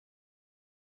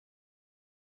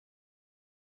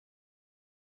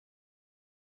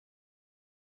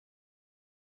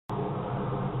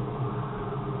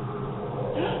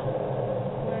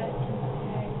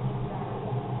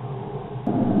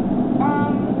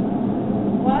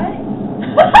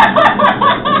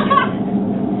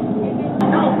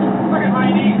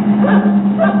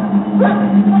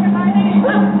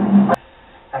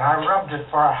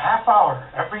for a half hour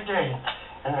every day,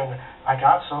 and then I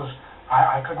got so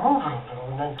I could move it a little,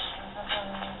 and then.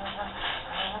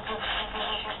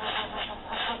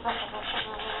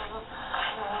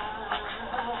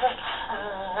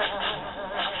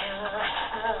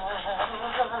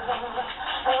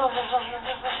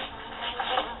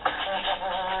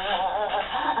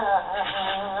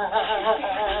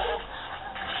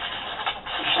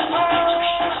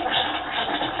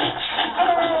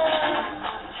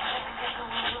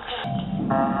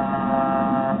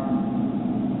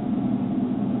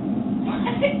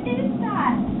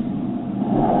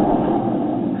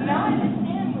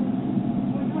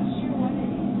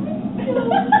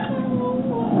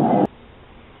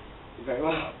 Very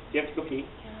well. Do you have to go pee?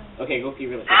 Okay, go pee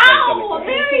really quick. Ow!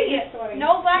 Barry!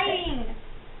 No biting!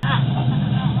 Trying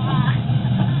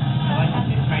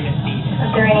to feed it. Is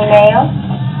there any mail?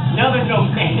 No, there's no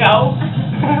mail.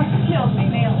 Killed me,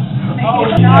 mail. Oh,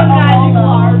 Dog magic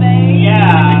larvae.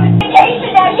 Yeah. Vacation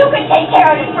now, you can take care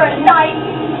of it for a night.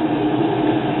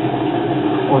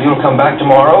 Well, you'll come back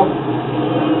tomorrow?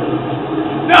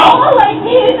 No! All I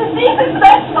need is to see his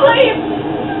best sleep.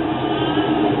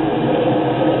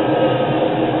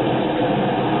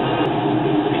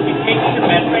 Did you take the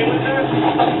bed tray with her?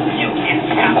 You can't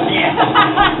have this.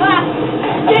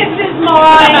 This is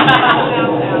mine!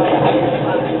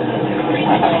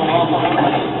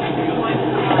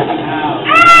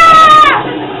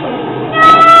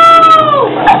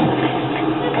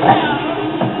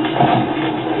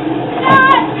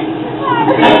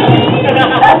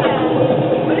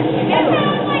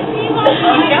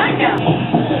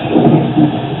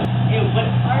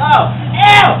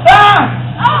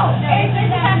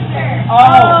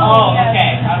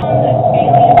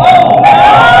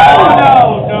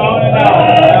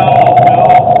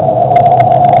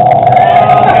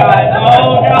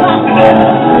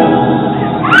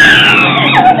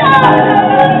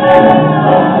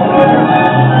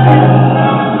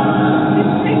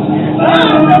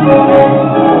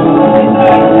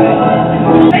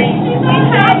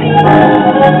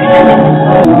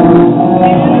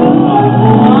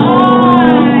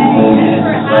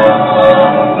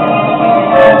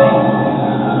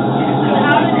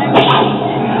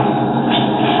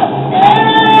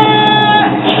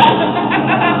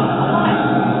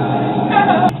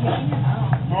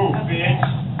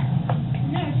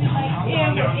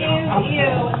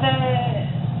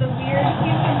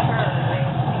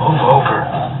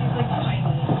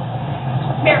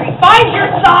 Find your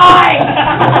side!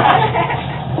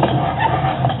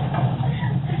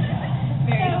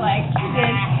 Very like, you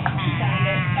did.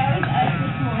 That was us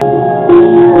this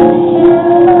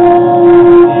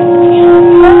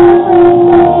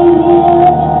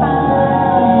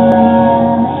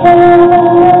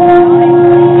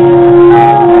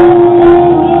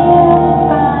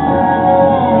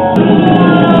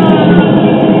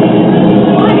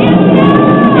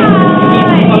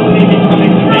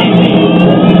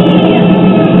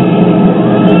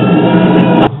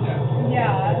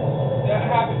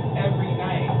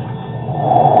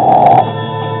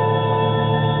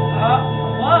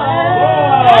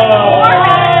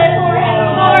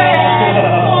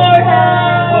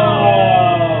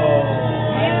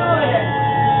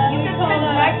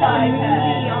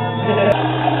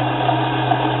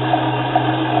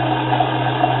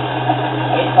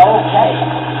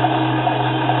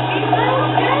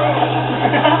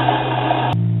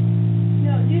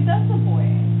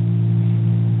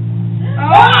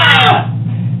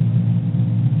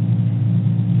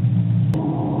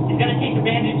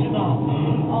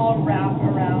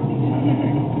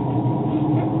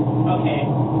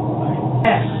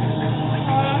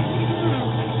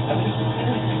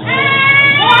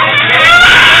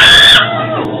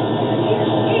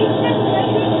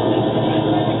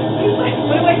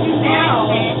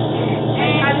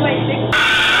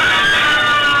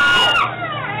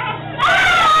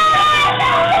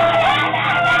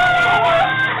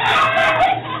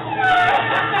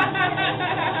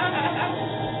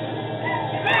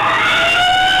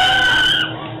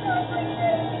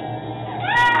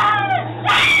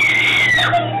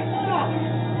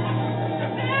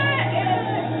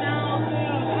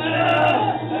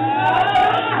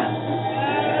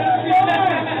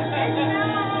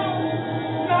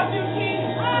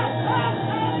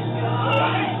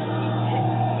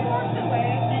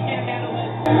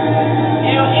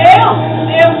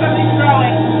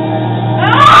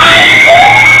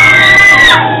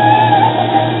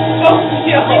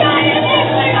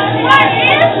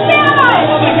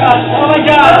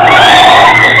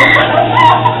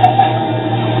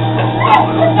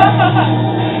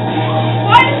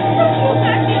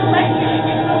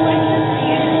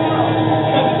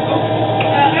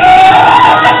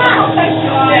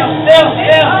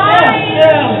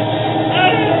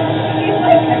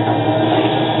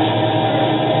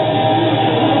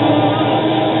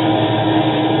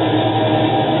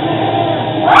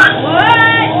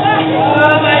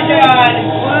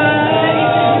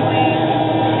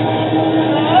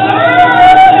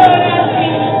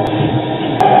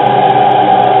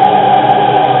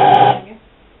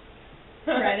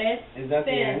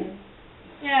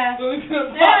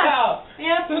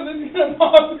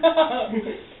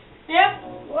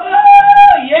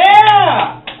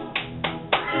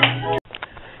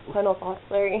thoughts,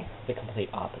 Larry? The complete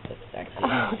opposite, sexy.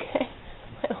 Oh, okay.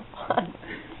 Final thoughts.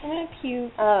 I'm gonna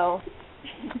puke. Oh.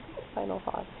 Final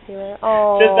thoughts, Taylor.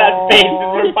 Oh. Just that face is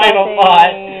your final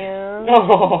thought.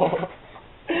 No.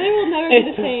 Taylor will never be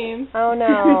the same. Oh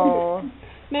no.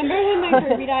 Remember when my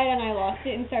Kirby died and I lost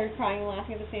it and started crying and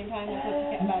laughing at the same time? That's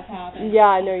what's about to happen.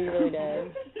 Yeah, I know you really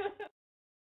did.